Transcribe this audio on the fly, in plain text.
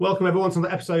Welcome everyone to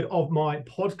another episode of my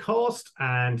podcast,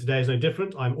 and today is no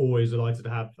different. I'm always delighted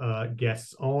to have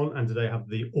guests on, and today I have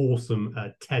the awesome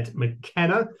Ted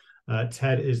McKenna.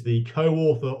 Ted is the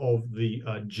co-author of the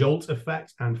JOLT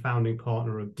Effect and founding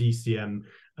partner of DCM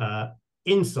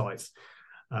Insights.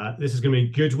 This is going to be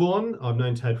a good one. I've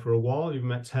known Ted for a while. You've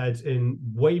met Ted in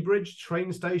Weybridge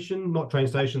train station, not train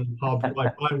station, pub,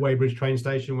 by Weybridge train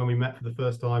station when we met for the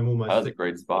first time almost. That was a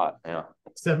great spot. Yeah.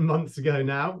 7 months ago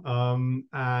now.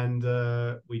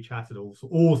 We chatted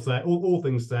all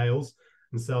things sales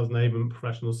and sales enablement,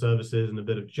 professional services, and a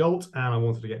bit of Jolt. And I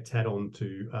wanted to get Ted on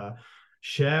to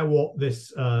share what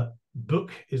this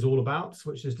book is all about,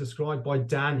 which is described by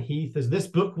Dan Heath as this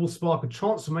book will spark a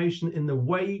transformation in the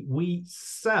way we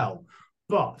sell.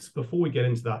 But before we get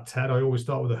into that, Ted, I always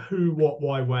start with a who, what,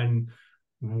 why, when,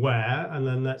 where, and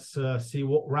then let's see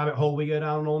what rabbit hole we go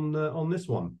down on this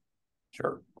one.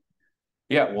 Sure.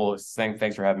 Yeah, well,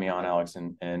 thanks for having me on, Alex,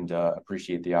 and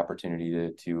appreciate the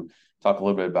opportunity to talk a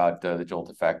little bit about the JOLT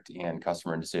effect and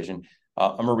customer decision.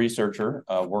 I'm a researcher,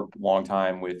 worked a long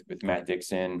time with Matt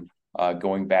Dixon,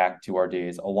 going back to our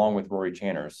days, along with Rory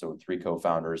Channers, so three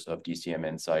co-founders of DCM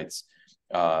Insights.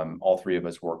 All three of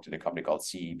us worked at a company called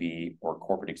CEB, or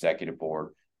Corporate Executive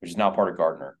Board, which is now part of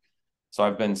Gartner. So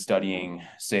I've been studying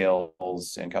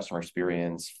sales and customer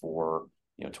experience for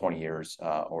 20 years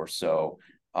or so.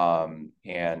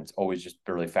 And always just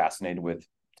really fascinated with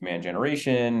demand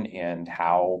generation and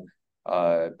how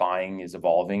buying is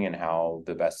evolving and how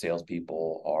the best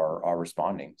salespeople are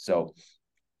responding. So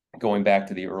going back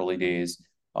to the early days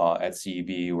at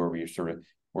CEB, where we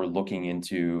were looking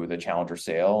into the challenger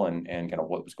sale and kind of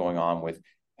what was going on with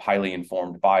highly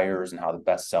informed buyers and how the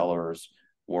best sellers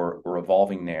were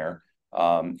evolving there,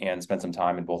 and spent some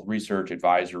time in both research,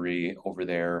 advisory over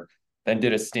there. Then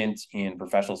did a stint in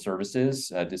professional services,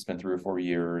 did spend 3 or 4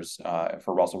 years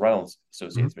for Russell Reynolds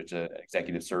Associates, which is an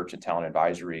executive search and talent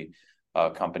advisory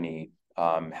company,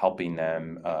 helping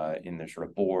them in their sort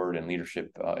of board and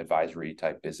leadership advisory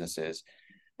type businesses.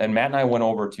 Then Matt and I went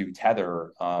over to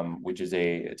Tether, which is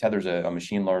Tether's a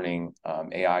machine learning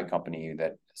AI company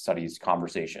that studies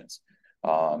conversations,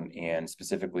 and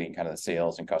specifically in kind of the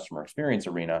sales and customer experience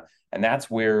arena. And that's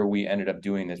where we ended up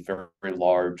doing this very, very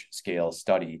large scale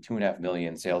study, 2.5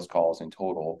 million sales calls in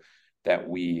total, that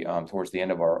we, towards the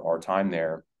end of our time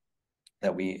there,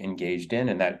 that we engaged in,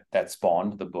 and that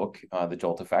spawned the book, The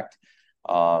JOLT Effect,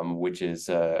 which is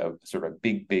a sort of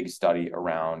big study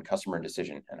around customer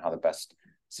decision and how the best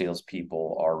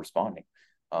salespeople are responding.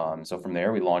 So from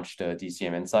there, we launched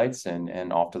DCM Insights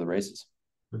and off to the races.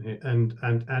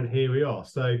 And here we are.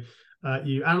 So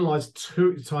you analyzed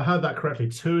so I heard that correctly,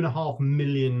 2.5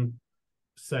 million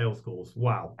sales calls.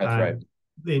 Wow. That's right.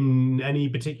 In any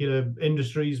particular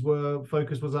industries was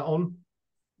that on?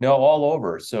 No, all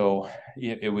over. So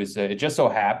it just so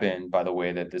happened, by the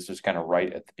way, that this was kind of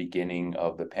right at the beginning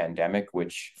of the pandemic,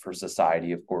 which for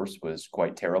society, of course, was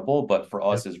quite terrible. But for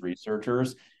us as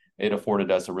researchers, it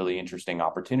afforded us a really interesting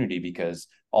opportunity, because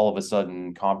all of a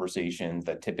sudden conversations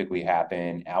that typically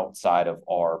happen outside of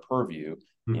our purview,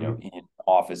 in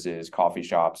offices, coffee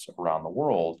shops around the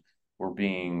world,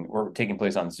 were taking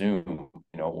place on Zoom,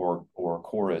 or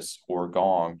Chorus or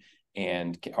Gong,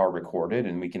 and are recorded,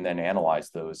 and we can then analyze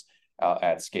those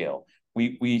at scale.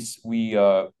 We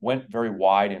went very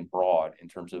wide and broad in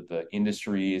terms of the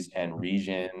industries and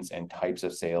regions and types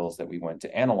of sales that we went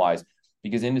to analyze,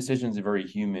 because indecision is a very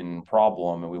human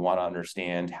problem, and we want to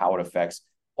understand how it affects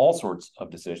all sorts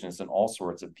of decisions and all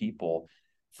sorts of people,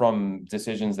 from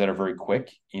decisions that are very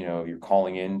quick, you're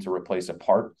calling in to replace a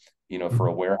part, for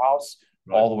a warehouse,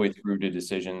 right, all the way through to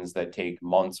decisions that take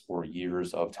months or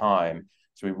years of time.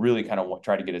 So we really kind of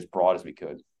try to get as broad as we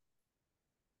could.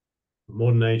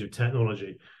 Modern age of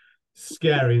technology.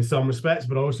 Scary in some respects,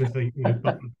 but I also think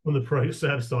from the pro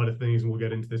serve side of things, and we'll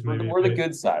get into this maybe. We're the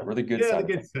good side. We're the good side.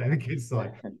 The good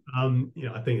side.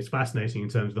 I think it's fascinating in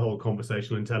terms of the whole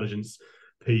conversational intelligence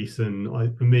piece,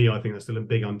 and for me, I think that's still a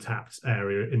big untapped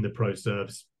area in the pro serve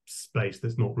space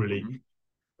that's not really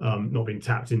not being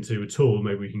tapped into at all.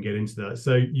 Maybe we can get into that.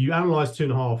 So you analyzed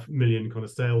 2.5 million kind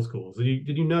of sales calls.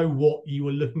 Did you know what you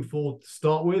were looking for to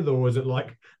start with, or was it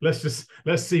like let's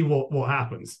see what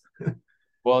happens?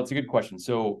 Well, it's a good question.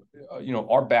 So,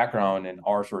 our background and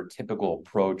our sort of typical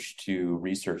approach to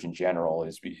research in general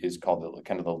is called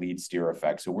the lead steer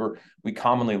effect. So we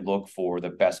commonly look for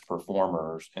the best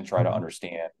performers and try to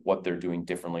understand what they're doing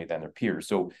differently than their peers.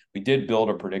 So we did build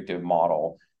a predictive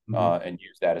model and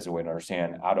use that as a way to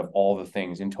understand, out of all the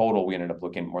things in total, we ended up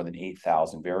looking at more than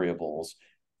 8,000 variables.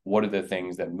 What are the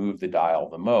things that move the dial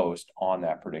the most on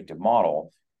that predictive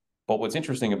model? But what's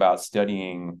interesting about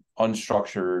studying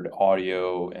unstructured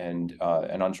audio and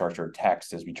unstructured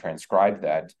text as we transcribe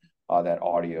that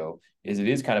audio is it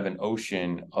is kind of an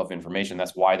ocean of information.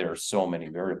 That's why there are so many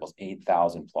variables,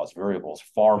 8,000 plus variables,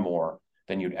 far more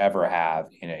than you'd ever have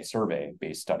in a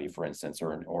survey-based study, for instance,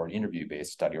 or an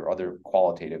interview-based study or other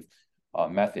qualitative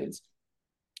methods.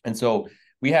 And so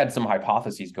we had some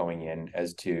hypotheses going in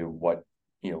as to what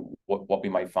we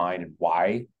might find and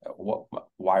why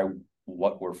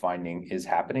what we're finding is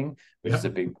happening, which is a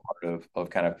big part of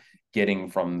kind of getting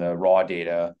from the raw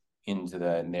data into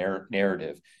the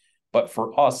narrative. But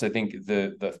for us, I think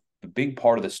the big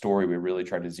part of the story we really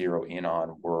tried to zero in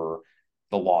on were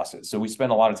the losses. So we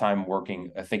spent a lot of time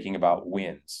thinking about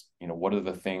wins. What are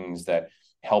the things that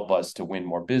help us to win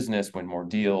more business, win more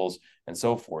deals, and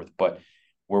so forth. But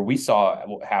where we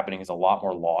saw happening is a lot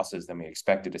more losses than we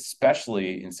expected,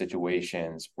 especially in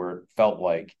situations where it felt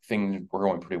like things were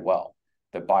going pretty well.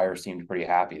 The buyer seemed pretty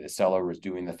happy. The seller was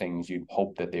doing the things you'd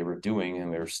hope that they were doing,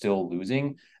 and they were still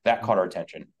losing. That caught our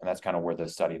attention, and that's kind of where the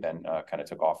study then kind of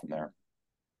took off from there.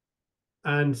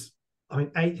 And I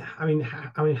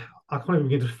can't even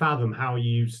begin to fathom how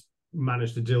you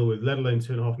managed to deal with, let alone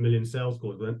 2.5 million sales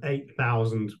calls, with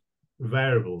 8,000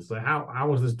 variables. So how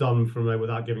was this done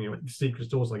without giving away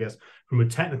secret sauce, I guess, from a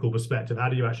technical perspective? How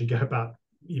do you actually go about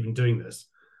even doing this?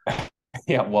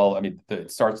 Yeah, well, I mean,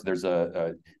 there's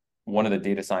one of the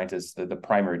data scientists, the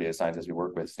primary data scientist we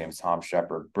work with, his name is Tom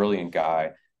Shepard, brilliant guy.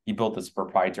 He built this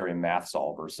proprietary math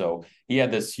solver. So he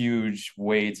had this huge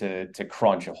way to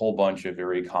crunch a whole bunch of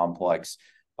very complex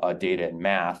data and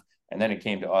math. And then it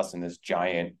came to us in this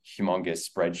giant, humongous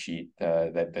spreadsheet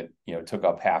that took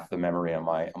up half the memory on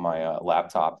my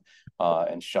laptop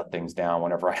and shut things down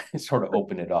whenever I sort of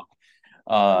opened it up.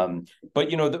 But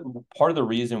part of the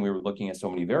reason we were looking at so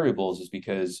many variables is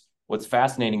because what's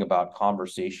fascinating about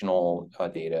conversational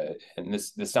data, and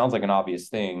this sounds like an obvious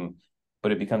thing,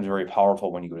 but it becomes very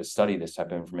powerful when you go to study this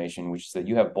type of information, which is that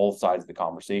you have both sides of the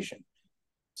conversation.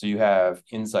 So you have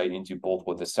insight into both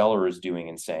what the seller is doing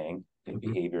and saying, the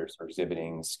behaviors they're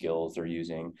exhibiting, skills they're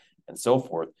using, and so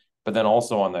forth. But then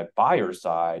also on the buyer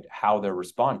side, how they're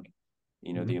responding,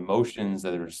 the emotions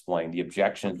that they're displaying, the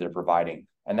objections they're providing.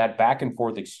 And that back and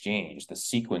forth exchange, the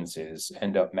sequences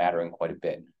end up mattering quite a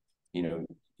bit.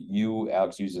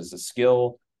 Alex, uses a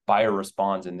skill, buyer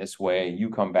responds in this way, you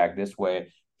come back this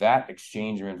way. That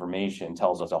exchange of information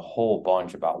tells us a whole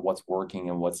bunch about what's working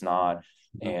and what's not,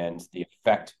 and the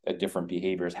effect that different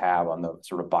behaviors have on the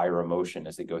sort of buyer emotion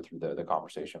as they go through the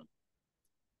conversation.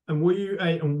 And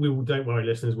don't worry,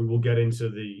 listeners, we'll get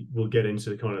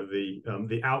into kind of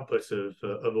the output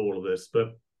of all of this.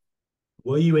 But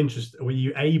were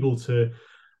you able to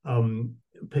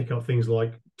pick up things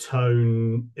like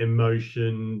tone,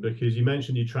 emotion? Because you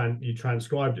mentioned you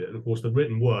transcribed it, and of course the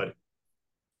written word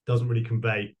doesn't really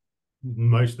convey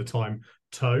most of the time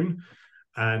tone,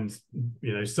 and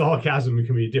sarcasm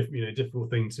can be a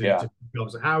difficult thing to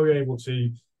so how are you able to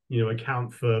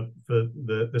account for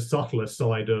the subtler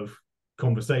side of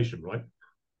conversation, right?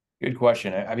 Good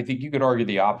question. I think you could argue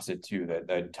the opposite too,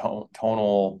 that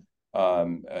tonal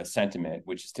sentiment,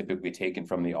 which is typically taken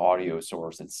from the audio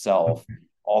source itself,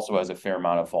 also has a fair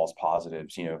amount of false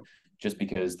positives. Just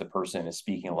because the person is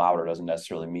speaking louder doesn't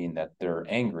necessarily mean that they're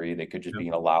angry. They could just be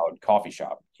in a loud coffee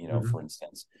shop, for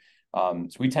instance. So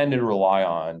we tend to rely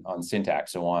on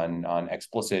syntax, so on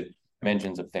explicit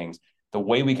mentions of things. The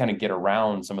way we kind of get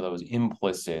around some of those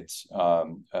implicit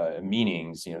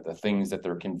meanings, the things that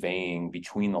they're conveying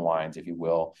between the lines, if you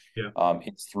will,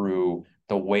 it's through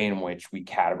the way in which we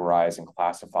categorize and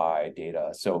classify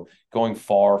data. So going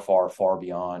far, far, far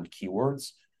beyond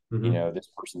keywords, this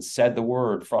person said the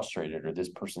word frustrated, or this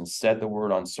person said the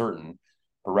word uncertain,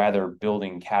 but rather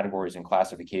building categories and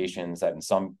classifications that in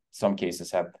some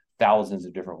cases have thousands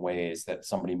of different ways that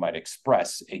somebody might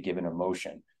express a given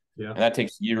emotion. And that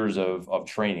takes years of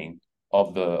training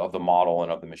of the model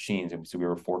and of the machines. And so we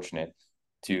were fortunate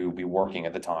to be working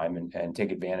at the time and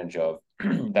take advantage of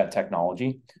that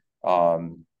technology.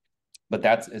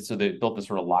 But so they built this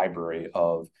sort of library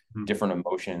of different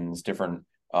emotions, different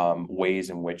ways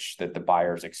in which that the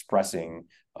buyer is expressing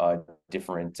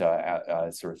different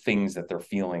sort of things that they're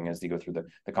feeling as they go through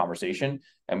the conversation.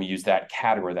 And we use that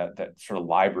category, that sort of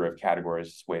library of categories,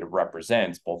 as a way to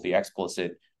represent both the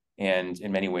explicit and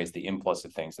in many ways the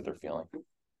implicit things that they're feeling.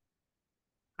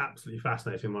 Absolutely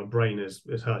fascinating. My brain is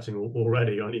hurting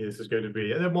already. I knew this is going to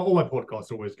be, all my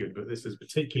podcasts are always good, but this is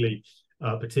particularly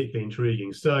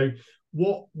intriguing. So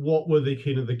what were the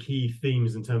kind of the key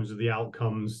themes in terms of the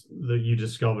outcomes that you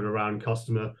discovered around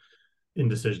customer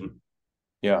indecision?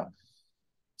 Yeah.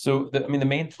 I mean, the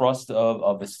main thrust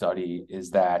of the study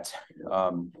is that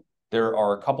there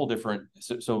are a couple different,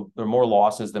 so there are more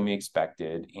losses than we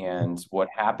expected. And what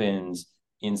happens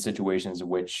in situations in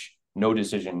which no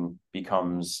decision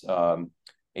becomes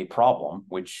a problem,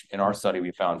 which in our study,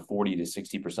 we found 40 to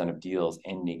 60% of deals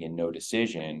ending in no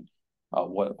decision.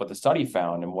 What the study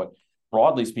found, and what,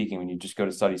 broadly speaking, when you just go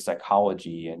to study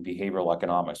psychology and behavioral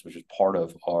economics, which is part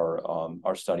of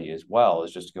our study as well,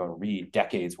 is just to go and read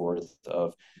decades worth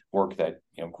of work that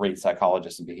great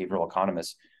psychologists and behavioral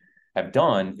economists have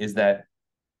done, is that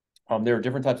there are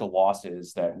different types of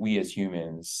losses that we as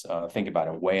humans think about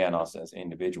and weigh on us as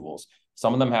individuals.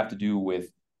 Some of them have to do with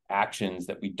actions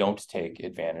that we don't take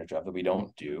advantage of, that we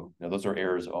don't do. Those are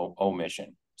errors of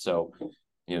omission. So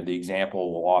the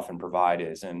example we'll often provide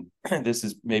is, and this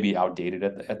is maybe outdated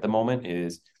at the moment,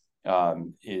 is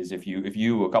if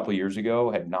you a couple of years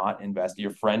ago had not invested,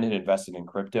 your friend had invested in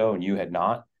crypto and you had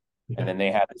not, and then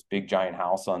they had this big giant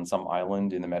house on some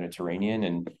island in the Mediterranean,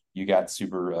 and you got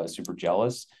super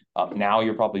jealous. Now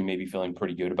you're probably maybe feeling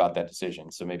pretty good about that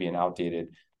decision. So maybe an outdated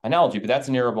analogy, but that's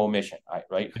an error of omission,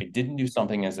 right? I didn't do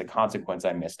something, as a consequence,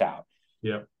 I missed out.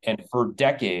 Yeah. And for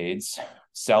decades,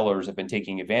 sellers have been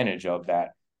taking advantage of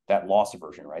that loss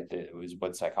aversion, right? It was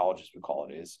what psychologists would call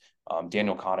it. Is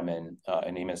Daniel Kahneman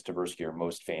and Amos Tversky are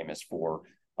most famous for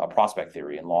prospect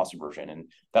theory and loss aversion, and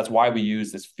that's why we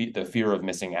use the fear of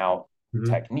missing out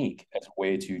technique as a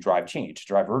way to drive change, to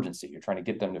drive urgency. You're trying to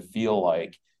get them to feel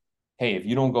like, hey, if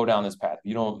you don't go down this path, if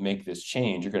you don't make this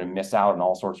change, you're going to miss out on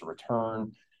all sorts of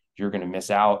return. You're going to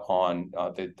miss out on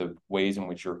the ways in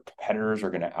which your competitors are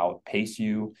going to outpace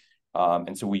you.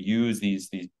 And so we use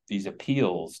these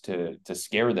appeals to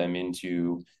scare them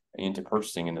into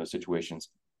purchasing in those situations.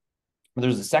 But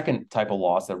there's a second type of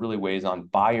loss that really weighs on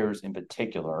buyers in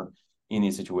particular in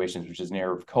these situations, which is an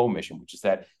error of commission, which is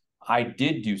that I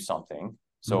did do something.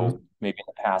 So maybe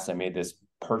in the past I made this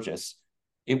purchase,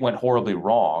 it went horribly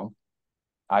wrong.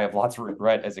 I have lots of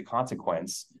regret as a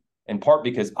consequence, in part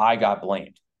because I got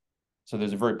blamed. So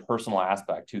there's a very personal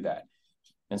aspect to that.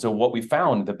 And so what we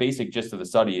found, the basic gist of the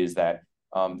study, is that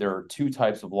there are two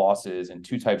types of losses and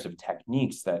two types of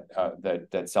techniques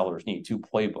that sellers need, two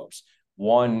playbooks.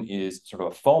 One is sort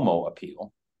of a FOMO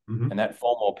appeal, and that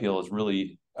FOMO appeal is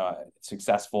really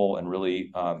successful and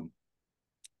really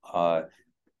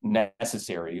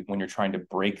necessary when you're trying to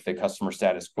break the customer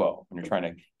status quo, when you're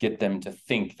trying to get them to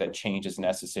think that change is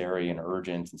necessary and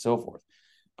urgent and so forth.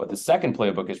 But the second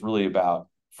playbook is really about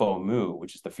FOMO,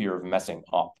 which is the fear of messing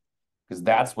up, because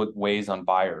that's what weighs on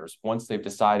buyers. Once they've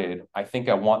decided, I think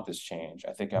I want this change,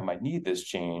 I think I might need this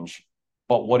change,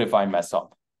 but what if I mess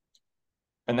up?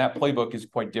 And that playbook is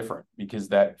quite different, because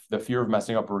the fear of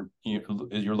messing up,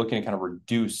 you're looking to kind of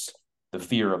reduce the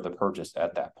fear of the purchase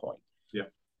at that point. Yeah.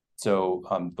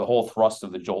 So the whole thrust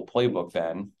of the JOLT playbook,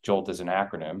 then, JOLT is an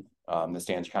acronym that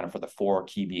stands kind of for the 4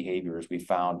 key behaviors we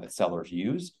found that sellers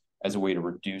use as a way to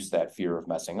reduce that fear of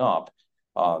messing up.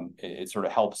 It sort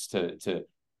of helps to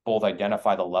both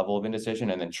identify the level of indecision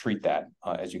and then treat that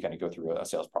as you kind of go through a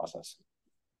sales process.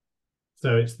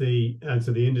 So the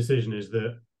indecision is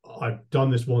that I've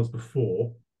done this once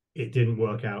before, it didn't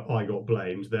work out, I got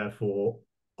blamed, therefore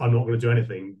I'm not going to do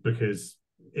anything, because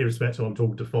irrespective, I'm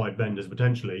talking to 5 vendors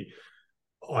potentially,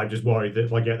 I'm just worried that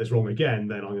if I get this wrong again,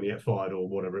 then I'm going to get fired or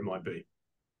whatever it might be.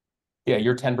 Yeah,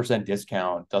 your 10%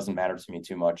 discount doesn't matter to me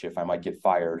too much if I might get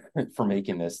fired for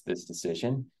making this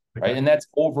decision, right? And that's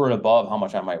over and above how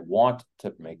much I might want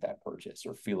to make that purchase,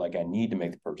 or feel like I need to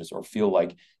make the purchase, or feel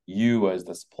like you as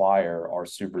the supplier are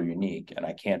super unique and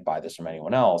I can't buy this from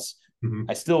anyone else.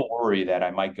 I still worry that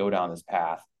I might go down this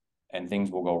path and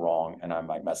things will go wrong and I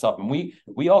might mess up. And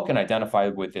we all can identify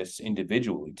with this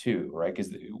individually too, right?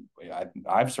 Because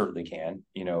I certainly can.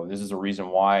 This is a reason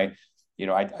why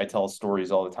I tell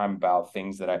stories all the time about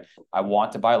things that I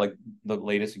want to buy. Like the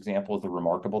latest example is the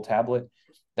Remarkable tablet.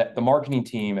 That the marketing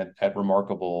team at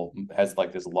Remarkable has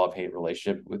like this love-hate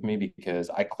relationship with me, because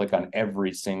I click on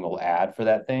every single ad for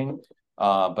that thing,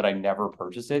 but I never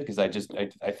purchase it, because I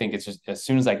think it's just, as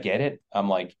soon as I get it, I'm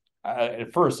like,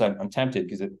 at first I'm tempted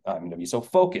because I'm going to be so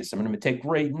focused. I'm going to take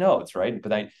great notes, right?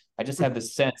 But I just have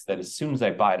this sense that as soon as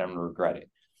I buy it, I'm going to regret it.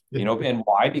 And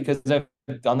why? Because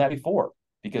I've done that before.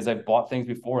 Because I've bought things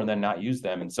before and then not used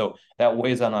them. And so that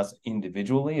weighs on us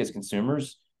individually as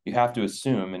consumers. You have to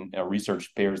assume, and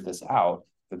research bears this out,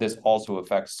 that this also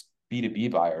affects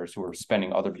B2B buyers who are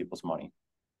spending other people's money.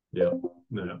 Yeah,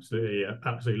 no, absolutely. Yeah,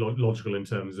 absolutely logical in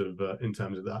terms of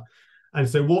that. And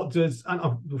so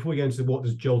before we get into what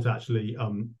does JOLT actually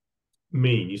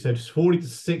mean? You said 40 to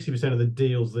 60% of the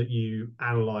deals that you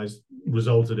analyzed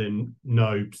resulted in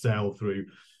no sale through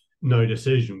no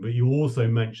decision, but you also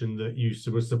mentioned that you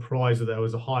were surprised that there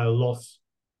was a higher loss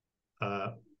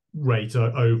rate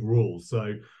overall.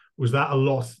 So was that a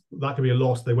loss? That could be a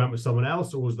loss. They went with someone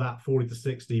else, or was that 40 to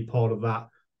 60 part of that?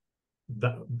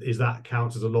 That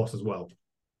counts as a loss as well?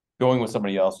 Going with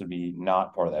somebody else would be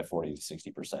not part of that 40 to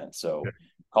 60%. So Okay.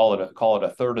 call it a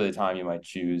third of the time you might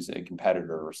choose a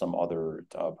competitor or some other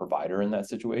provider in that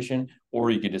situation,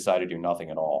 or you could decide to do nothing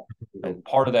at all. And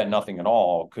part of that nothing at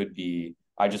all could be,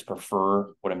 I just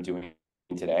prefer what I'm doing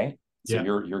today. So Yeah.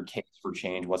 your case for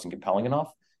change wasn't compelling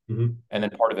enough. Mm-hmm. And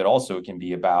then part of it also can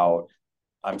be about,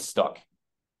 I'm stuck.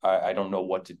 I don't know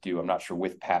what to do. I'm not sure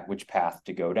which path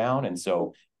to go down. And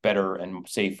so better and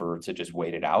safer to just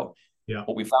wait it out. Yeah.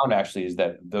 What we found actually is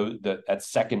that that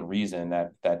second reason,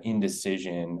 that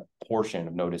indecision portion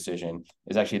of no decision,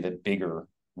 is actually the bigger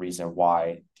reason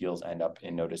why deals end up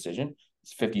in no decision.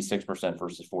 It's 56%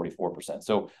 versus 44%.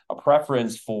 So a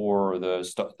preference for the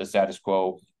status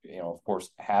quo, of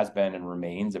course, has been and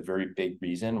remains a very big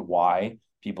reason why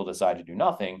people decide to do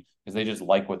nothing, because they just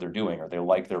like what they're doing, or they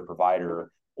like their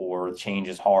provider, or change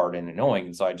is hard and annoying,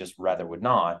 and so I just rather would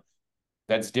not.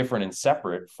 That's different and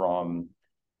separate from,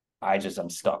 I'm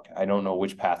stuck. I don't know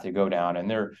which path to go down. And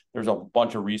there's a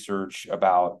bunch of research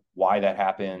about why that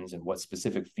happens and what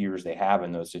specific fears they have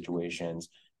in those situations.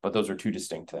 But those are two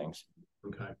distinct things.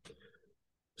 Okay.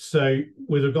 So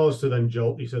with regards to then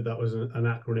JOLT, you said that was an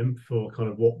acronym for kind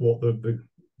of what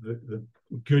the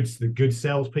good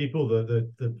salespeople,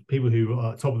 the people who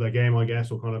are top of their game, I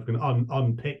guess, or kind of can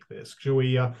unpick this. Shall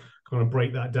we kind of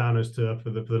break that down as to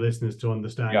for the listeners to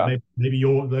understand? Yeah. Maybe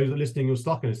you're those listening, you're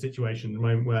stuck in a situation at the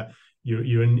moment where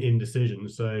you're in indecision.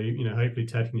 So hopefully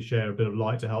Ted can share a bit of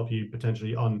light to help you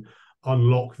potentially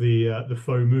unlock the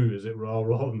FOMO, as it were,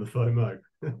 rather than the FOMO.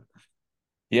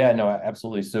 Yeah, no,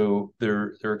 absolutely. So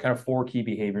there are kind of four key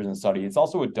behaviors in study. It's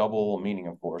also a double meaning,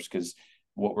 of course, because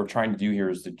what we're trying to do here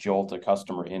is to jolt a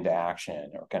customer into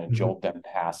action, or kind of jolt them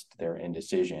past their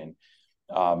indecision.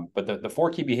 But the four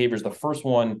key behaviors, the first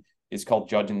one is called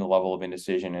judging the level of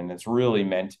indecision, and it's really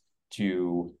meant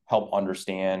to help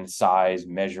understand, size,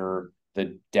 measure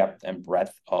the depth and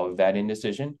breadth of that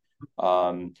indecision.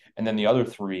 And then the other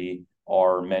three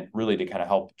are meant really to kind of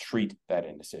help treat that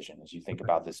indecision as you think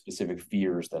about the specific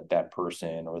fears that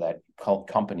person or that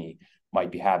company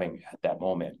might be having at that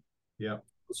moment. Yeah.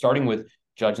 Starting with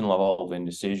judging the level of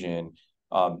indecision,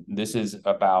 this is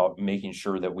about making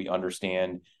sure that we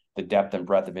understand the depth and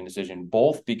breadth of indecision,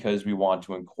 both because we want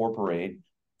to incorporate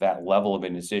that level of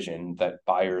indecision, that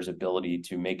buyer's ability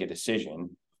to make a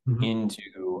decision,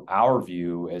 into our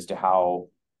view as to how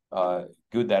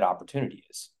good that opportunity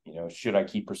is. Should I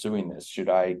keep pursuing this? Should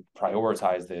I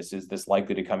prioritize this? Is this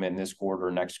likely to come in this quarter,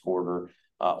 next quarter,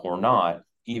 or not,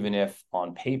 even if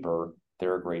on paper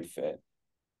they're a great fit?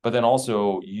 But then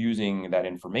also using that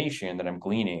information that I'm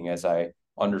gleaning as I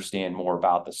understand more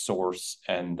about the source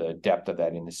and the depth of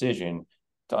that indecision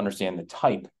to understand the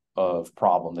type of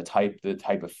problem, the type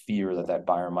of fear that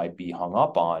buyer might be hung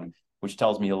up on, which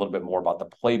tells me a little bit more about the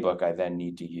playbook I then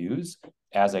need to use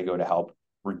as I go to help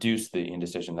reduce the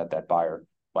indecision that buyer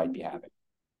might be having.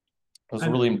 Those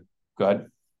are really go ahead.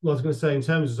 Well, I was going to say, in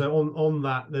terms of on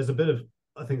that, there's a bit of,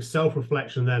 I think,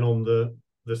 self-reflection then on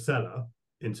the seller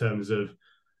in terms of,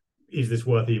 is this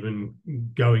worth even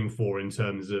going for? In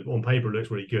terms of, on paper it looks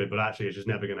really good, but actually it's just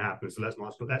never going to happen. So let's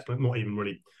not even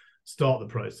really start the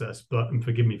process. But, and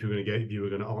forgive me if you were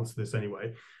going to answer this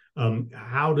anyway.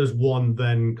 How does one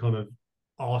then kind of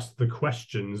ask the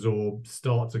questions or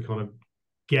start to kind of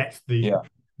get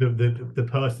the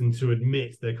person to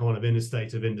admit they're kind of in a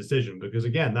state of indecision? Because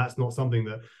again, that's not something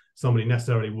that somebody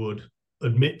necessarily would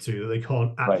admit to, that they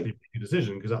can't actually make a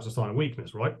decision, because that's a sign of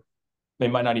weakness, right? They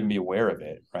might not even be aware of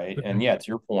it, right? And yeah, to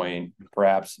your point,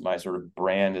 perhaps my sort of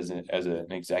brand as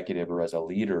an executive or as a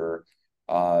leader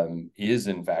is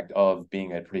in fact of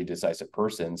being a pretty decisive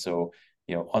person. So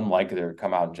unlikely to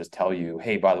come out and just tell you,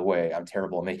 hey, by the way, I'm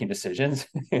terrible at making decisions.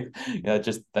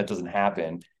 That doesn't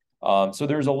happen. So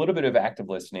there's a little bit of active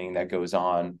listening that goes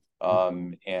on.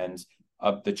 And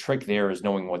the trick there is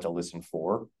knowing what to listen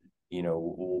for,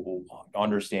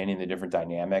 understanding the different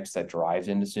dynamics that drives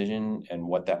indecision and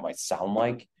what that might sound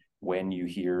like when you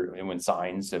hear and when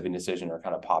signs of indecision are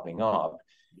kind of popping up.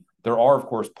 There are, of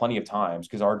course, plenty of times,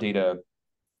 because our data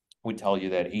would tell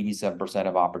you that 87%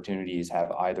 of opportunities have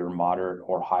either moderate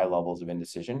or high levels of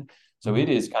indecision. So it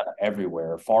is kind of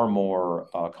everywhere, far more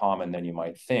common than you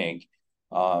might think.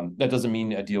 That doesn't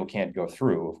mean a deal can't go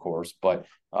through, of course, but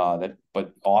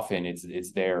often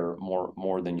it's there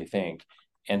more than you think.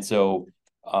 And so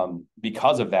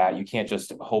because of that, you can't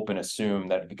just hope and assume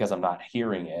that because I'm not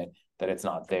hearing it, that it's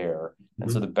not there.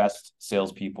 And so the best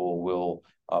salespeople will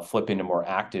flip into more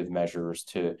active measures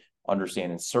to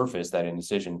understand and surface that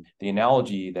indecision. The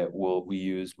analogy that we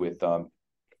use with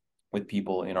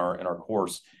people in our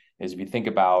course is, if you think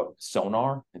about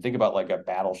sonar and think about like a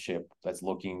battleship that's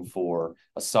looking for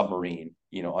a submarine,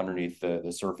 underneath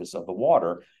the surface of the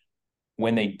water.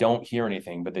 When they don't hear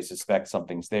anything, but they suspect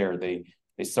something's there, they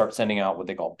start sending out what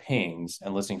they call pings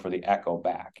and listening for the echo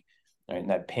back. Right?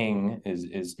 And that ping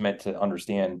is meant to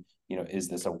understand, is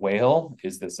this a whale?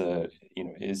 Is this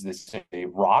is this a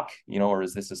rock? Or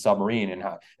is this a submarine? And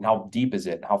how deep is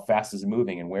it? How fast is it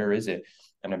moving? And where is it?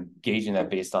 And I'm gauging that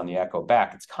based on the echo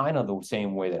back. It's kind of the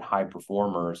same way that high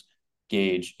performers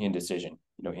gauge indecision,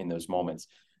 in those moments.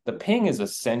 The ping is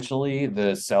essentially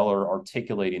the seller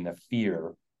articulating the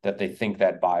fear that they think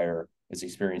that buyer is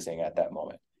experiencing at that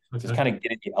moment. Okay. So it's kind of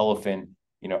getting the elephant,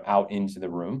 out into the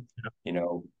room. Yeah.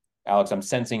 Alex, I'm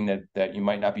sensing that you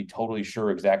might not be totally sure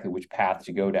exactly which path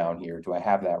to go down here. Do I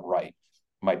have that right?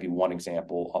 Might be one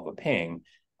example of a ping.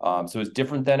 So it's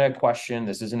different than a question.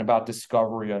 This isn't about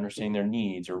discovery, understanding their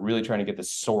needs, or really trying to get the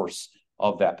source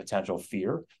of that potential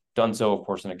fear. Done so, of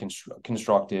course, in a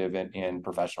constructive and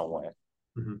professional way.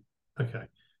 Mm-hmm. Okay,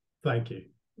 thank you.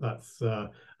 That's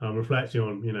reflecting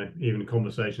on, even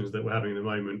conversations that we're having at the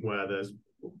moment where there's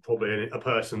probably a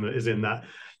person that is in that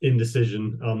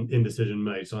indecision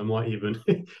mode. So I might even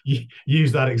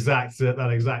use that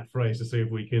exact phrase to see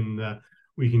if we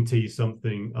can tease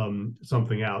something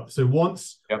out. So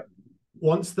once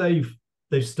they've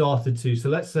started to, so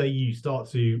let's say you start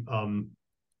to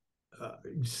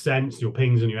sense your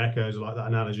pings and your echoes, like that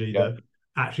analogy, that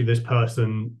actually this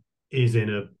person is in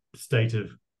a state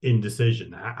of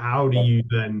indecision. How do you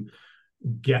then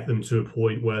get them to a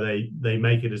point where they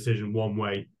make a decision one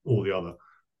way or the other?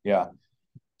 Yeah.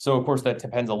 So of course that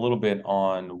depends a little bit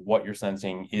on what you're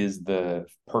sensing is the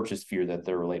purchase fear that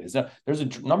they're related. So there's a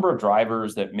number of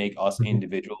drivers that make us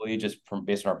individually, just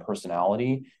based on our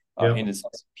personality,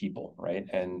 indecisive people, right?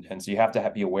 And so you have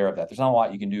to be aware of that. There's not a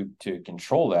lot you can do to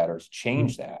control that or to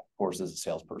change that, of course, as a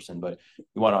salesperson, but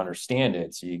you want to understand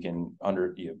it so you can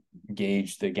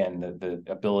gauge the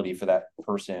ability for that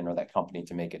person or that company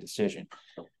to make a decision.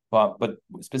 But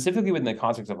specifically within the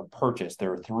context of a purchase,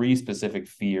 there are three specific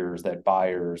fears that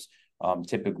buyers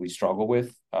typically struggle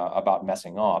with about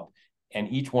messing up.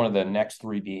 And each one of the next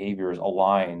three behaviors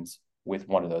aligns with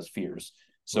one of those fears.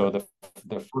 So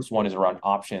the first one is around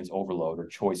options overload or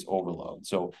choice overload.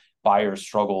 So buyers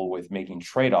struggle with making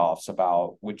trade-offs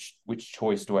about which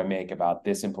choice do I make about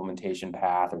this implementation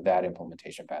path or that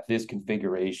implementation path, this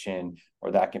configuration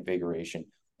or that configuration,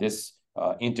 this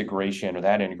integration or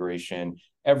that integration.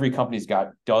 Every company's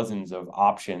got dozens of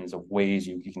options of ways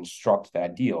you can construct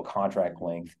that deal. Contract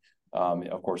length,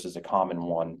 of course, is a common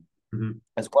one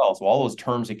as well. So all those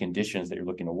terms and conditions that you're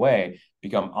looking to weigh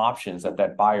become options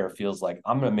that buyer feels like,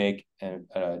 I'm going to make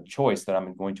a choice that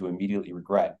I'm going to immediately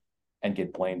regret and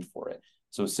get blamed for it.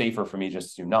 So it's safer for me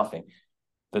just to do nothing.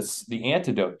 The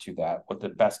antidote to that, what the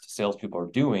best salespeople are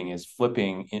doing, is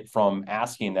flipping it from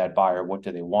asking that buyer what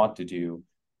do they want to do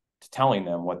to telling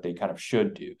them what they kind of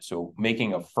should do. So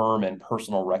making a firm and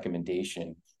personal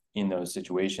recommendation in those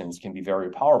situations can be very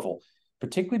powerful,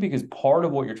 particularly because part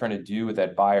of what you're trying to do with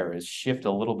that buyer is shift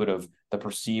a little bit of the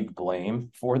perceived blame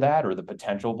for that, or the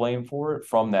potential blame for it,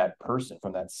 from that person,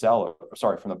 from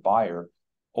the buyer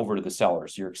over to the seller.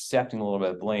 So you're accepting a little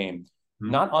bit of blame,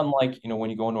 not unlike,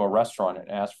 when you go into a restaurant and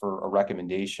ask for a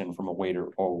recommendation from a waiter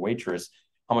or a waitress,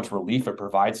 how much relief it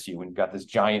provides to you when you've got this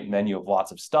giant menu of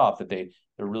lots of stuff, that they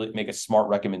really make a smart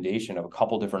recommendation of a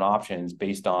couple different options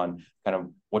based on kind of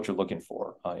what you're looking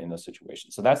for in those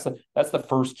situations. So that's the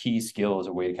first key skill, as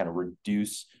a way to kind of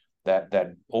reduce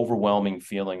that overwhelming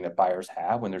feeling that buyers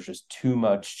have when there's just too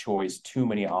much choice, too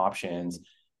many options,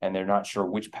 and they're not sure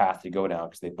which path to go down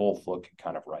because they both look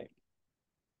kind of right.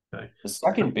 Okay. The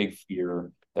second big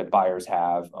fear that buyers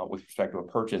have with respect to a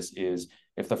purchase is,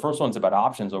 if the first one's about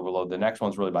options overload, the next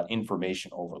one's really about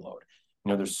information overload.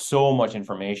 There's so much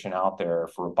information out there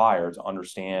for a buyer to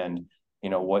understand,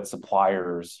 what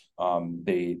suppliers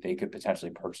they could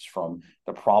potentially purchase from,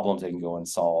 the problems they can go and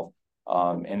solve.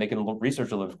 And they can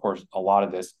research, of course, a lot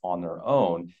of this on their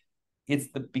own. It's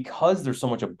because there's so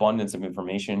much abundance of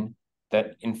information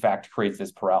that, in fact, creates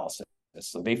this paralysis.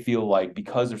 So they feel like,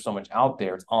 because there's so much out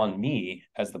there, it's on me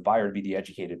as the buyer to be the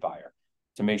educated buyer,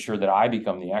 to make sure that I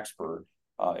become the expert.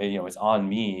 It's on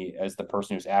me as the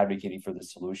person who's advocating for the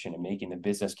solution and making the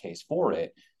business case for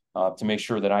it, to make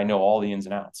sure that I know all the ins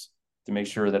and outs, to make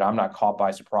sure that I'm not caught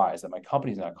by surprise, that my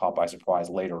company's not caught by surprise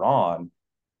later on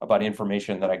about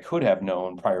information that I could have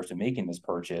known prior to making this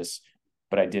purchase,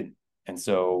 but I didn't. And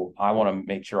so I want to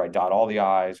make sure I dot all the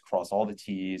I's, cross all the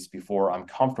T's before I'm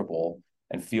comfortable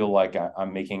and feel like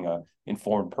I'm making an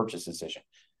informed purchase decision.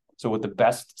 So what the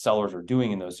best sellers are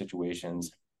doing in those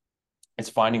situations is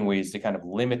finding ways to kind of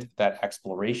limit that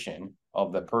exploration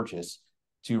of the purchase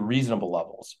to reasonable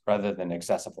levels rather than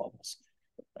excessive levels.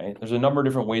 Right? There's a number of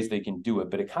different ways they can do it,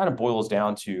 but it kind of boils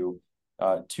down to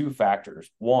two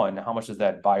factors. One, how much does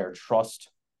that buyer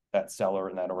trust that seller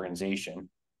and that organization?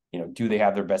 Do they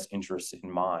have their best interests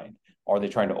in mind? Are they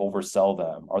trying to oversell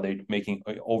them? Are they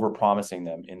over-promising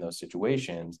them in those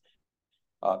situations?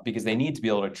 Because they need to be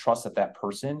able to trust that that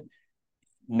person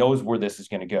knows where this is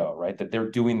going to go, right? That they're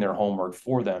doing their homework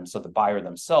for them, so the buyer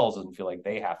themselves doesn't feel like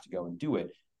they have to go and do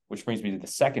it. Which brings me to the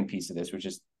second piece of this, which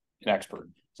is an expert.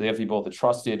 So they have to be both a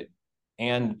trusted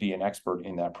and be an expert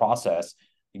in that process.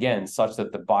 Again, such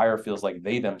that the buyer feels like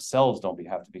they themselves don't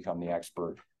have to become the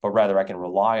expert, but rather I can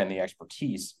rely on the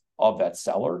expertise of that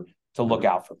seller to look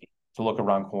out for me, to look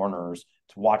around corners,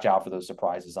 to watch out for those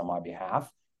surprises on my behalf.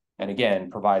 And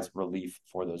again, provides relief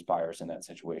for those buyers in that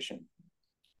situation.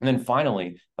 And then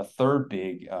finally, a third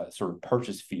big sort of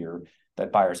purchase fear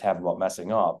that buyers have about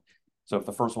messing up. So if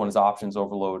the first one is options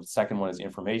overload, second one is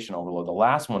information overload, the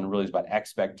last one really is about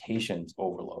expectations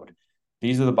overload.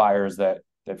 These are the buyers that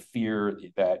fear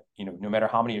that, no matter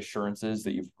how many assurances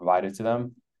that you've provided to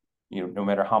them, no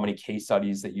matter how many case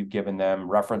studies that you've given them,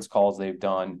 reference calls they've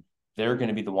done, they're going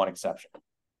to be the one exception,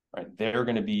 right? They're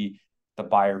going to be the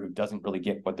buyer who doesn't really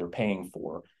get what they're paying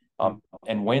for.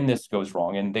 And when this goes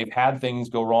wrong, and they've had things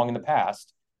go wrong in the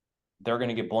past, they're going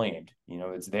to get blamed.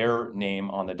 It's their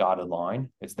name on the dotted line.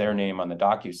 It's their name on the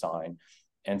DocuSign.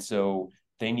 And so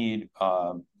they need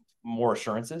more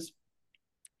assurances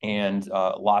and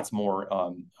lots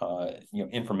more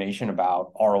information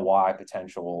about ROI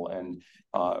potential and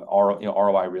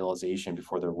ROI realization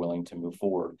before they're willing to move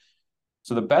forward.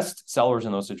 So the best sellers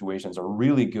in those situations are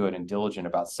really good and diligent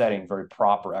about setting very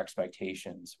proper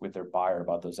expectations with their buyer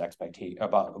about those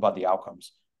about the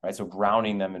outcomes, right? So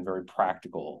grounding them in very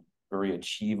practical, very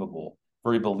achievable,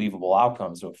 very believable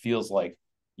outcomes. So it feels like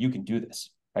you can do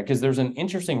this, right? Because there's an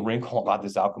interesting wrinkle about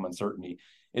this outcome uncertainty.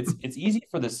 It's easy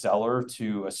for the seller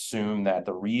to assume that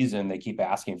the reason they keep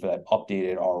asking for that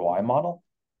updated ROI model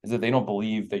is that they don't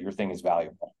believe that your thing is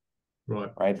valuable,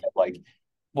 right? Like,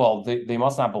 well, they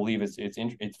must not believe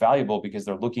it's valuable because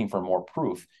they're looking for more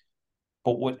proof.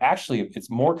 But what actually it's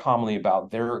more commonly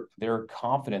about their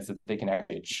confidence that they can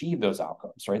actually achieve those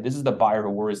outcomes, right? This is the buyer who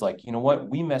worries like, you know what,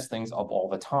 we mess things up all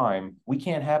the time. We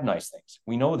can't have nice things.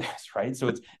 We know this, right? So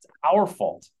it's our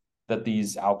fault that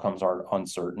these outcomes are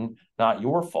uncertain, not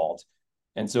your fault.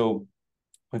 And so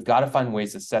we've got to find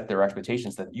ways to set their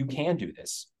expectations that you can do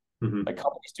this. Like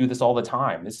companies do this all the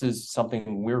time. This is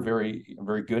something we're very,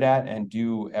 very good at and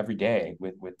do every day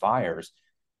with buyers.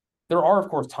 There are, of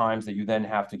course, times that you then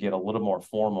have to get a little more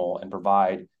formal and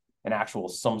provide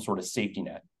some sort of safety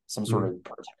net, some sort of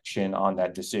protection on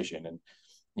that decision.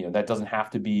 And, that doesn't have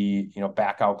to be,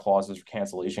 back out clauses or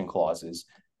cancellation clauses.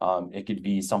 It could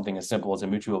be something as simple as a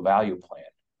mutual value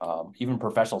plan, even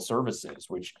professional services,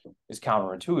 which is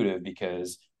counterintuitive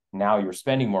because now you're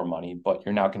spending more money, but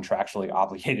you're now contractually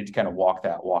obligated to kind of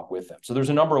walk with them. So there's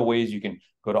a number of ways you can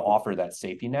go to offer that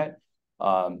safety net.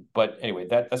 But anyway,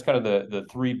 that's kind of the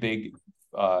three big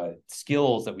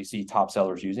skills that we see top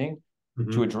sellers using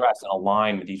to address and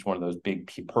align with each one of those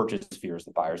big purchase fears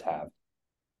that buyers have.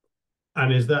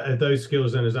 And is that those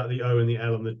skills then, is that the O and the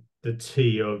L and the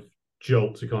T of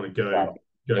JOLT to kind of go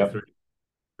through?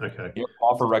 Okay.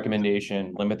 Offer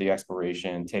recommendation, limit the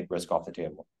expiration, take risk off the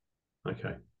table.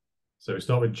 Okay. So we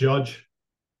start with judge,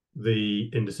 the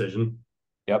indecision,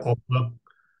 offer,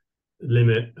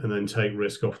 limit, and then take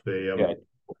risk off the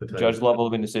table. Judge level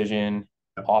of indecision,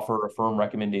 offer a firm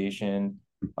recommendation,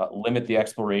 limit the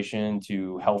expiration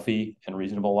to healthy and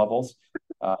reasonable levels,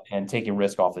 and taking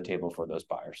risk off the table for those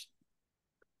buyers.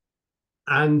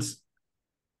 And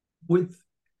were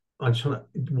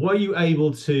you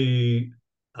able to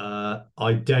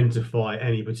identify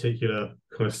any particular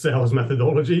kind of sales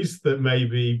methodologies that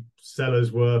maybe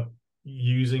sellers were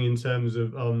using in terms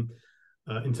of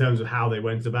how they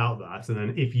went about that? And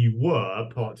then if you were,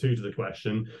 part two to the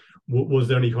question, was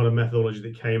there any kind of methodology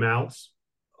that came out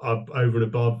over and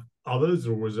above others,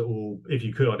 or was it all, if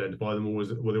you could identify them, or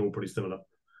were they all pretty similar?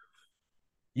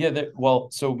 Yeah,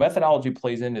 so methodology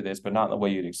plays into this, but not in the way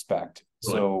you'd expect.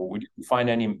 Right. So we didn't find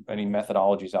any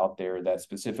methodologies out there that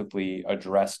specifically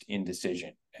addressed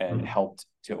indecision and helped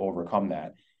to overcome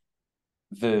that.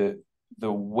 The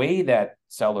way that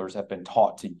sellers have been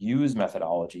taught to use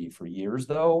methodology for years,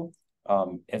 though,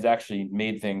 has actually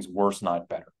made things worse, not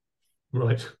better.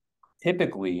 Right.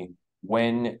 Typically,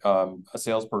 when a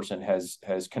salesperson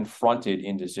has confronted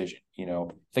indecision,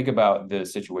 think about the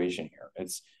situation here.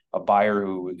 It's a buyer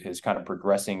who is kind of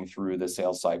progressing through the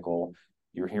sales cycle.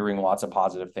 You're hearing lots of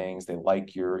positive things. They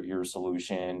like your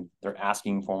solution. They're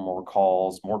asking for more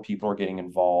calls. More people are getting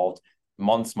involved.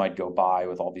 Months might go by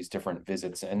with all these different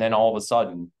visits, and then all of a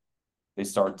sudden, they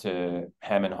start to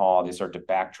hem and haw. They start to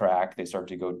backtrack. They start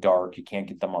to go dark. You can't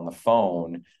get them on the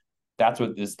phone. That's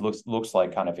what this looks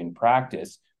like kind of in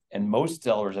practice. And most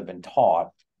sellers have been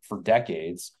taught for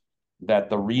decades that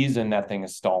the reason that thing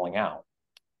is stalling out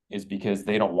is because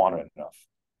they don't want it enough.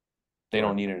 They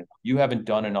don't need it enough. You haven't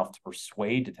done enough to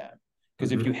persuade them.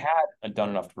 Because if you had done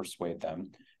enough to persuade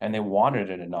them and they wanted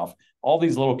it enough, all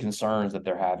these little concerns that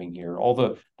they're having here,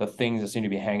 all the things that seem to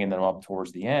be hanging them up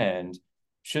towards the end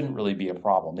shouldn't really be a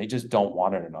problem. They just don't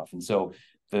want it enough. And so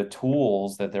the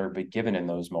tools that they're given in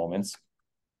those moments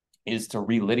is to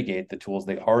relitigate the tools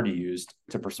they already used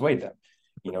to persuade them.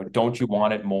 Don't you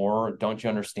want it more? Don't you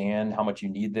understand how much you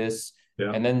need this?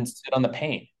 Yeah. And then sit on the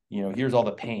pain. Here's all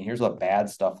the pain. Here's all the bad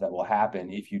stuff that will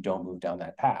happen if you don't move down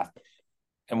that path.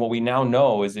 And what we now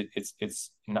know is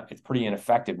it's pretty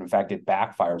ineffective. In fact, it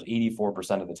backfires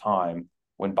 84% of the time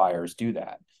when buyers do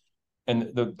that. And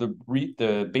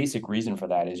the basic reason for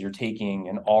that is you're taking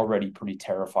an already pretty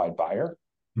terrified buyer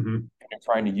and you're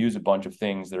trying to use a bunch of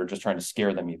things that are just trying to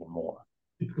scare them even more.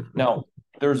 Now,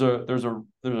 there's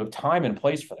a time and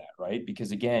place for that, right?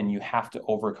 Because again, you have to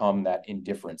overcome that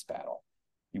indifference battle.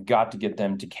 You've got to get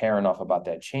them to care enough about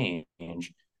that change.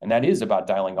 And that is about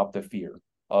dialing up the fear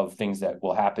of things that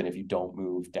will happen if you don't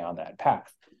move down that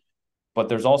path. But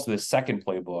there's also this second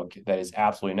playbook that is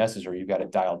absolutely necessary. You've got to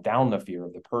dial down the fear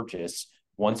of the purchase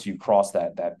once you cross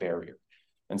that barrier.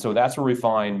 And so that's where we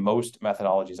find most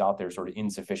methodologies out there sort of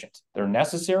insufficient. They're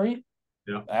necessary.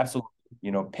 Yeah. Absolutely.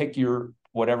 Pick your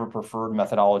whatever preferred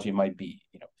methodology might be,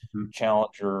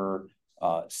 Challenger,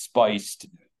 spiced,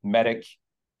 medic,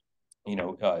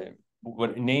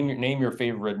 name your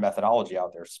favorite methodology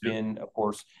out there. Spin, of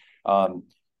course.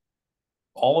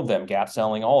 All of them, gap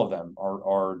selling, all of them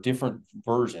are different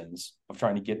versions of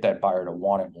trying to get that buyer to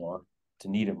want it more, to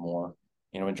need it more,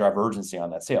 and drive urgency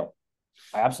on that sale.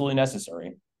 Absolutely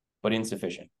necessary, but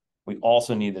insufficient. We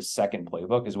also need the second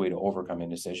playbook as a way to overcome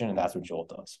indecision, and that's what JOLT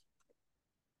does.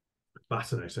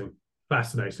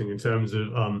 Fascinating in terms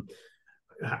of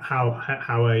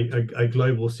how a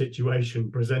global situation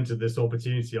presented this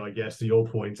opportunity, I guess, to your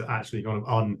point, to actually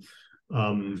kind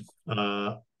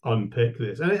of unpick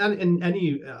this. And in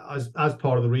any as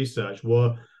part of the research,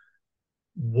 were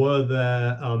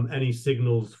there any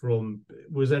signals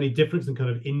was any difference in kind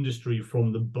of industry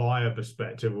from the buyer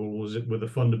perspective, or were the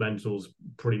fundamentals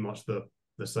pretty much the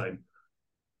same?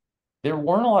 There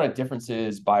weren't a lot of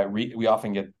differences by we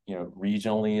often get,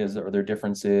 regionally, are there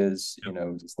differences?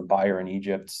 Does the buyer in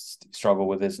Egypt struggle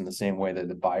with this in the same way that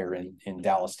the buyer in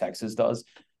Dallas, Texas does?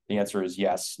 The answer is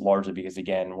yes, largely because,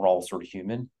 again, we're all sort of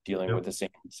human dealing with the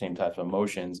same types of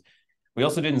emotions. We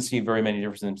also didn't see very many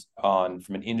differences from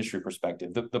an industry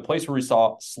perspective. The place where we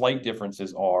saw slight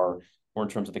differences are more in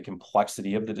terms of the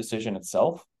complexity of the decision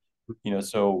itself.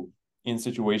 So in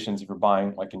situations, if you're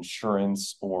buying like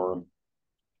insurance or,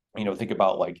 think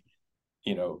about like,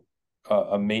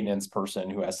 a maintenance person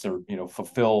who has to,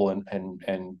 fulfill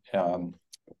and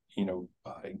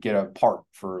get a part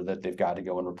for that they've got to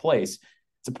go and replace.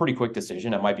 It's a pretty quick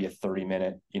decision. It might be a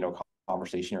 30-minute,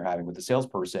 conversation you're having with the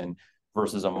salesperson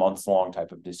versus a months-long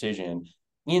type of decision.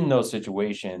 In those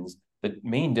situations, the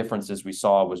main differences we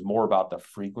saw was more about the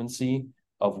frequency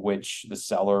of which the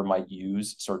seller might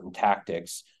use certain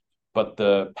tactics, but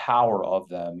the power of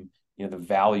them, the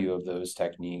value of those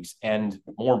techniques, and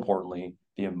more importantly,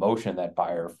 the emotion that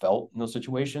buyer felt in those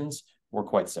situations were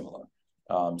quite similar.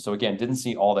 So again, didn't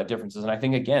see all that differences. And I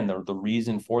think, again, the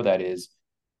reason for that is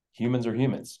humans are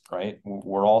humans, right?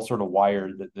 We're all sort of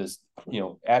wired that this,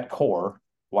 at core,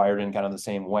 wired in kind of the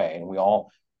same way. And we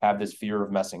all have this fear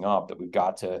of messing up that we've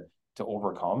got to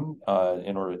overcome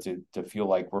in order to feel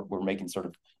like we're making sort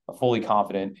of a fully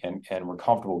confident and we're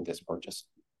comfortable with this purchase.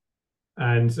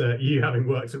 And you having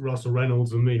worked at Russell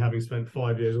Reynolds and me having spent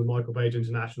 5 years with Michael Page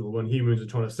International, when humans are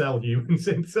trying to sell humans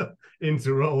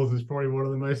into roles, is probably one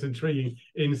of the most intriguing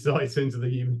insights into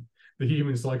the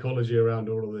human psychology around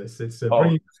all of this. It's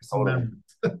bringing some memories.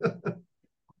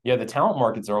 Yeah, the talent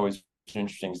markets are always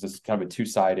interesting. It's just kind of a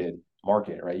two-sided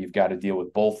market, right? You've got to deal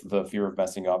with both the fear of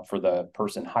messing up for the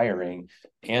person hiring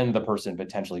and the person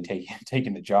potentially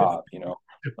taking the job.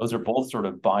 Those are both sort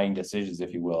of buying decisions,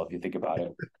 if you will, if you think about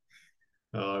it.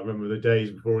 I remember the days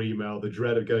before email, the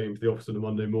dread of going into the office on a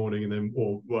Monday morning, and then,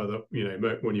 or whether,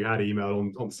 when you had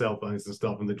email on cell phones and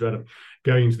stuff, and the dread of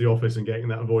going into the office and getting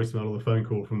that voicemail or the phone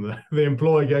call from the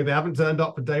employee going, they haven't turned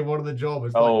up for day one of the job.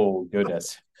 It's like, Oh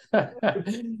goodness.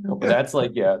 Well, that's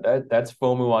like, yeah, that's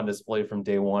FOMO on display from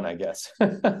day one, I guess.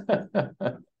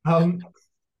 um,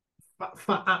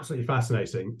 absolutely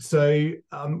fascinating. So,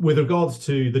 with regards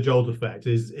to the jolt effect,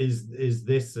 is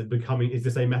this becoming, is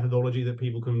this a methodology that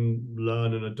people can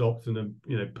learn and adopt and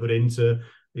put into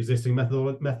existing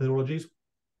methodologies?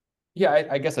 Yeah,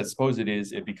 I guess I suppose it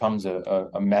is. It becomes a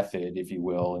method, if you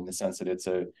will, in the sense that it's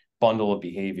a bundle of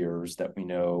behaviors that we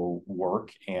know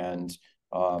work and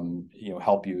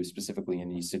help you specifically in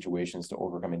these situations to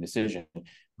overcome indecision.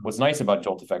 What's nice about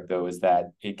Jolt Effect, though, is that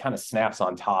it kind of snaps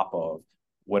on top of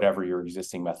whatever your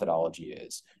existing methodology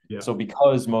is. Yeah. So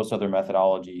because most other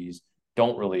methodologies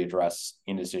don't really address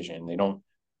indecision, they don't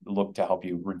look to help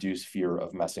you reduce fear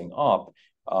of messing up.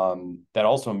 That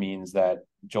also means that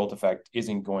Jolt Effect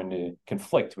isn't going to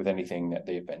conflict with anything that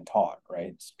they've been taught,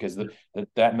 right? Because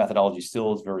that methodology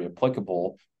still is very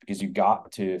applicable, because you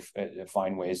got to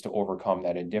find ways to overcome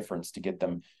that indifference to get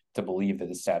them to believe that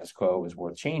the status quo is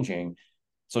worth changing.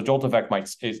 So Jolt Effect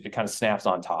it kind of snaps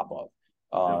on top of.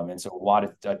 And so a lot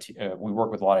of we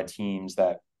work with a lot of teams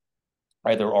that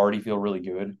either already feel really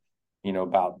good,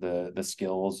 about the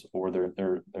skills or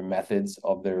their methods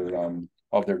of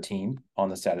their team on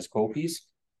the status quo piece,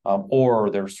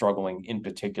 or they're struggling in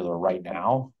particular right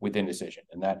now with indecision.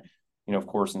 And that, of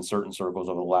course, in certain circles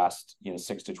over the last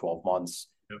 6 to 12 months,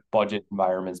 budget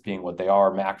environments being what they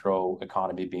are, macro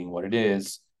economy being what it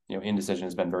is, indecision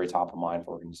has been very top of mind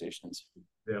for organizations.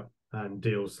 Yeah, and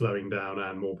deals slowing down,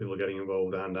 and more people getting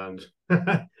involved, and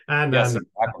yes,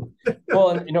 exactly. Well,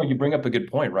 and you bring up a good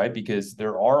point, right? Because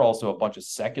there are also a bunch of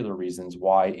secular reasons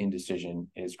why indecision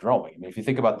is growing. I mean, if you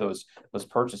think about those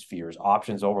purchase fears,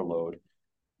 options overload,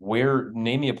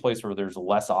 name me a place where there's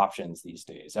less options these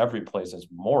days. Every place has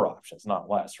more options, not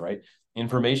less, right?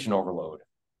 Information overload.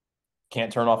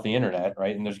 Can't turn off the internet,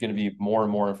 right? And there's going to be more and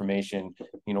more information,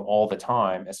 all the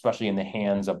time, especially in the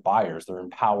hands of buyers. They're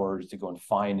empowered to go and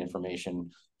find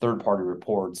information, third-party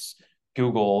reports,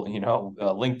 Google,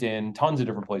 LinkedIn, tons of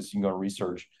different places you can go and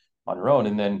research on your own.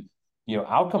 And then,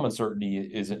 outcome uncertainty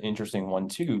is an interesting one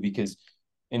too, because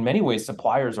in many ways,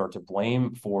 suppliers are to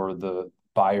blame for the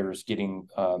buyers getting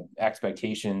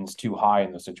expectations too high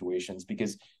in those situations.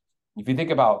 Because if you think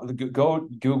about, go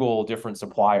Google different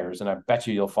suppliers, and I bet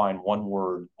you'll find one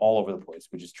word all over the place,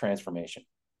 which is transformation.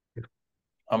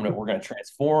 We're going to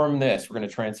transform this. We're going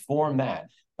to transform that.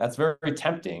 That's very, very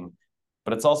tempting,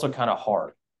 but it's also kind of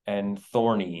hard and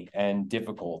thorny and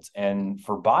difficult. And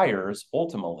for buyers,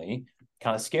 ultimately,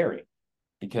 kind of scary,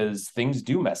 because things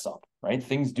do mess up, right?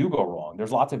 Things do go wrong.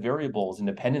 There's lots of variables and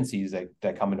dependencies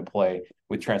that come into play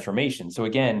with transformation. So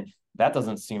again, that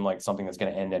doesn't seem like something that's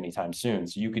going to end anytime soon.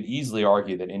 So you could easily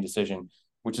argue that indecision,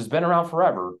 which has been around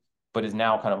forever, but is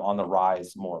now kind of on the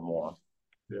rise more and more.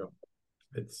 Yeah.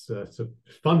 It's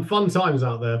fun times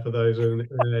out there for those who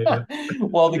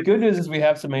well, the good news is we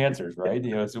have some answers, right?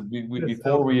 So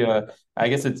I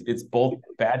guess it's both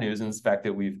bad news in the fact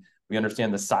that we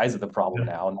understand the size of the problem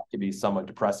now, and that can be somewhat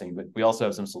depressing, but we also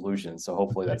have some solutions. So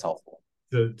hopefully that's helpful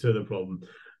to the problem.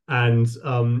 And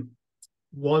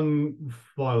one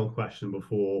final question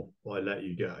before I let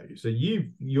you go. So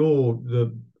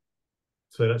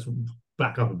so let's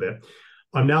back up a bit.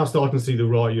 I'm now starting to see the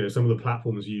rise, some of the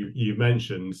platforms you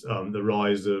mentioned, the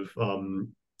rise of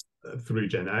through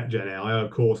Gen AI,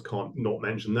 of course, can't not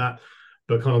mention that,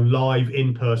 but kind of live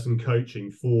in-person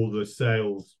coaching for the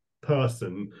sales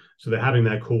person. So they're having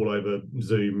their call over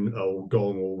Zoom or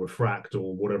Gong or Refract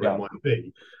or whatever it might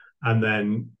be. And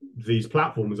then these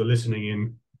platforms are listening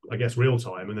in, I guess, real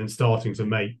time, and then starting to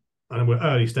make, and we're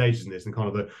early stages in this, and kind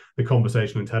of the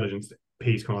conversational intelligence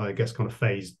piece, kind of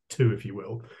phase 2, if you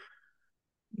will.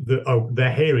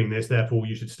 They're hearing this, therefore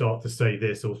you should start to say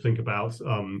this or think about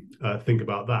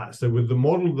that. So with the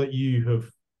model that you have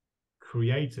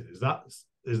created, is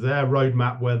there a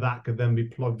roadmap where that could then be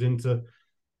plugged into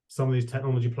some of these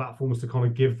technology platforms to kind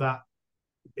of give that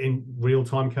in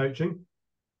real-time coaching?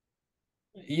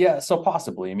 Yeah, so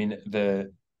possibly. I mean,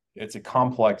 it's a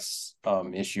complex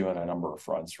issue on a number of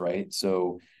fronts, right?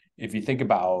 So if you think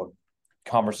about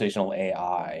conversational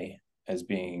AI as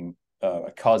being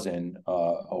a cousin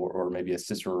or maybe a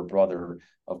sister or brother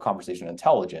of conversational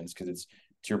intelligence, because it's,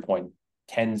 to your point,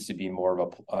 tends to be more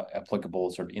of a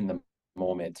applicable sort of in the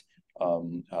moment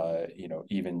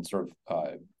even sort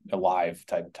of a live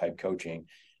type coaching.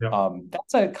 Yeah.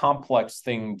 That's a complex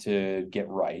thing to get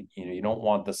right. You don't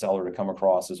want the seller to come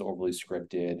across as overly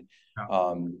scripted.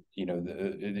 Yeah.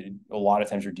 A lot of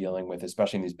times you're dealing with,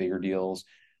 especially in these bigger deals,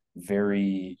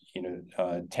 very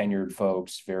tenured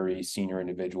folks, very senior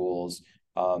individuals.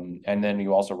 And then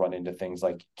you also run into things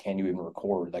like, can you even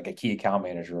record, like a key account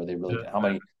manager? Are they really, how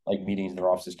many like meetings in their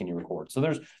offices can you record? So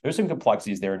there's some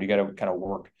complexities there, and you got to kind of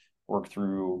work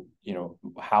through,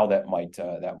 how that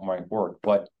might work.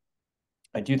 But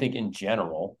I do think in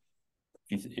general,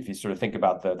 if you sort of think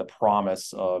about the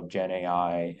promise of Gen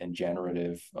AI and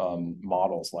generative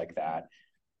models like that,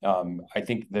 I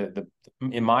think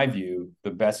in my view,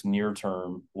 the best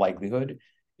near-term likelihood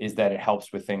is that it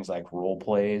helps with things like role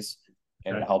plays,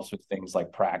 and it helps with things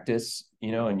like practice,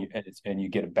 and you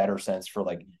get a better sense for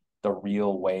like the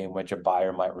real way in which a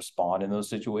buyer might respond in those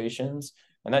situations.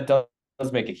 And that does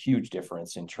make a huge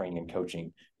difference in training and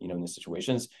coaching, in the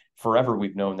situations. Forever,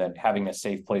 we've known that having a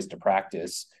safe place to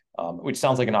practice, which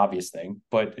sounds like an obvious thing,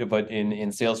 but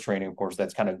in sales training, of course,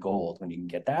 that's kind of gold when you can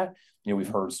get that. We've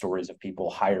heard stories of people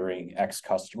hiring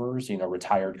ex-customers,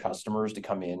 retired customers to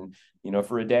come in,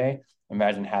 for a day.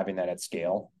 Imagine having that at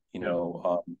scale,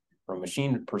 from a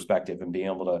machine perspective, and being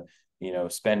able to,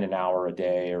 spend an hour a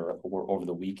day or over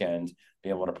the weekend,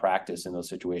 being able to practice in those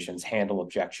situations, handle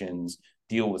objections,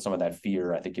 deal with some of that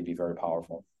fear. I think it'd be very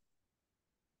powerful.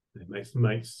 It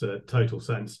makes total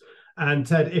sense. And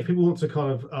Ted, if people want to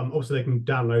kind of, obviously they can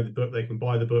download the book, they can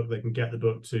buy the book, they can get the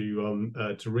book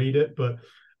to read it. But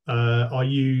so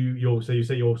you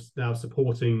say you're now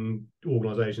supporting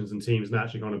organizations and teams and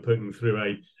actually kind of putting them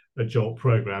through a JOLT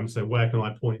program. So where can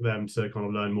I point them to kind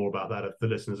of learn more about that if the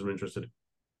listeners are interested?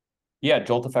 Yeah,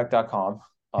 jolteffect.com.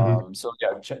 So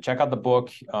yeah, check out the book.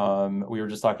 We were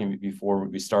just talking before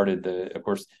we started, of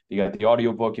course, you got the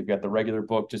audio book, you've got the regular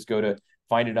book. Just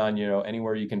find it on,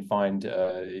 anywhere you can find,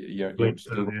 just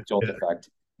Google JOLT Effect.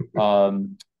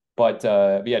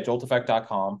 Yeah,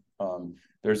 jolteffect.com.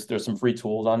 There's some free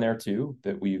tools on there too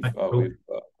that we've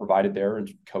provided there,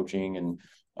 and coaching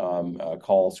and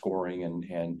call scoring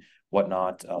and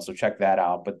whatnot. So check that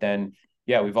out. But then,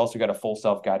 yeah, we've also got a full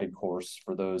self-guided course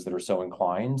for those that are so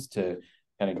inclined to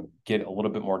kind of get a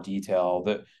little bit more detail.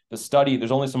 The study,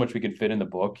 there's only so much we could fit in the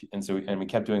book. And we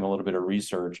kept doing a little bit of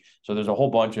research. So there's a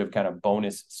whole bunch of kind of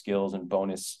bonus skills and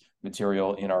bonus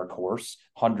material in our course,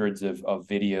 hundreds of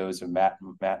videos of Matt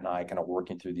and I kind of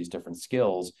working through these different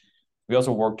skills. We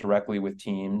also work directly with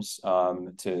teams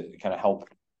to kind of help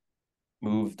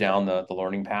move down the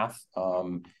learning path.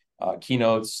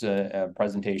 Keynotes,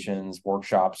 presentations,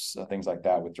 workshops, things like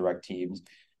that with direct teams.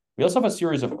 We also have a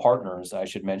series of partners, I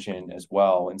should mention as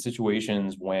well, in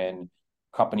situations when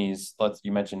companies,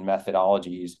 you mentioned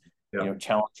methodologies.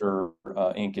 Challenger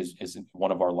Inc. is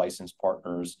one of our licensed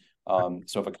partners.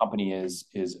 So if a company is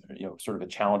sort of a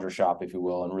challenger shop, if you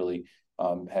will, and really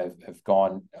have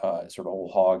gone sort of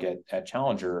whole hog at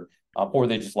Challenger, or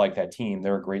they just like that team,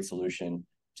 they're a great solution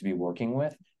to be working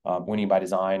with. Winning by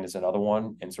Design is another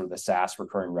one in sort of the SaaS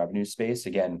recurring revenue space.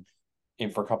 Again,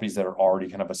 for companies that are already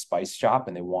kind of a spice shop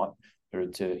and they want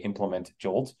to implement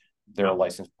JOLT, they're a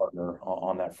licensed partner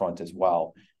on that front as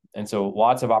well. And so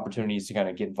lots of opportunities to kind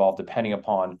of get involved depending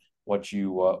upon what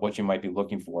you might be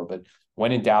looking for. But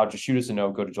when in doubt, just shoot us a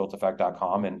note, go to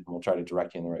jolteffect.com, and we'll try to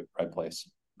direct you in the right place.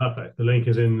 Perfect. The link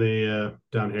is in the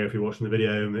down here if you're watching the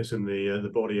video, and it's in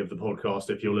the body of the podcast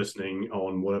if you're listening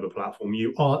on whatever platform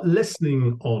you are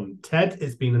listening on. Ted,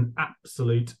 it's been an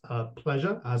absolute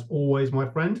pleasure as always, my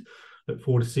friend. Look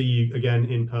forward to see you again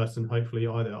in person. Hopefully,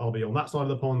 either I'll be on that side of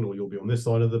the pond or you'll be on this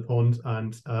side of the pond.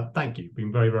 And thank you.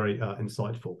 Been very, very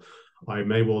insightful. I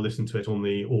may well listen to it on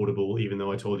the Audible, even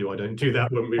though I told you I don't do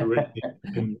that when we were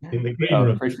in the green room.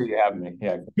 Appreciate you having me.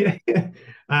 Yeah.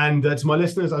 And to my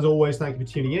listeners, as always, thank you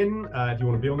for tuning in. If you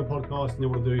want to be on the podcast, you know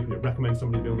what to do. If you recommend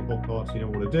somebody to be on the podcast, you know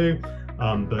what to do.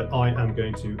 But I am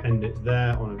going to end it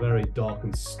there on a very dark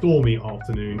and stormy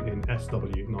afternoon in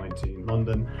SW19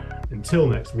 London. Until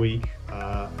next week,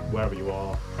 wherever you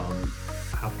are,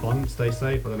 have fun, stay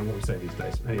safe. I don't know what we say these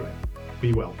days. Anyway,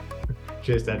 be well.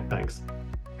 Cheers, Ted. Thanks.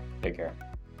 Take care.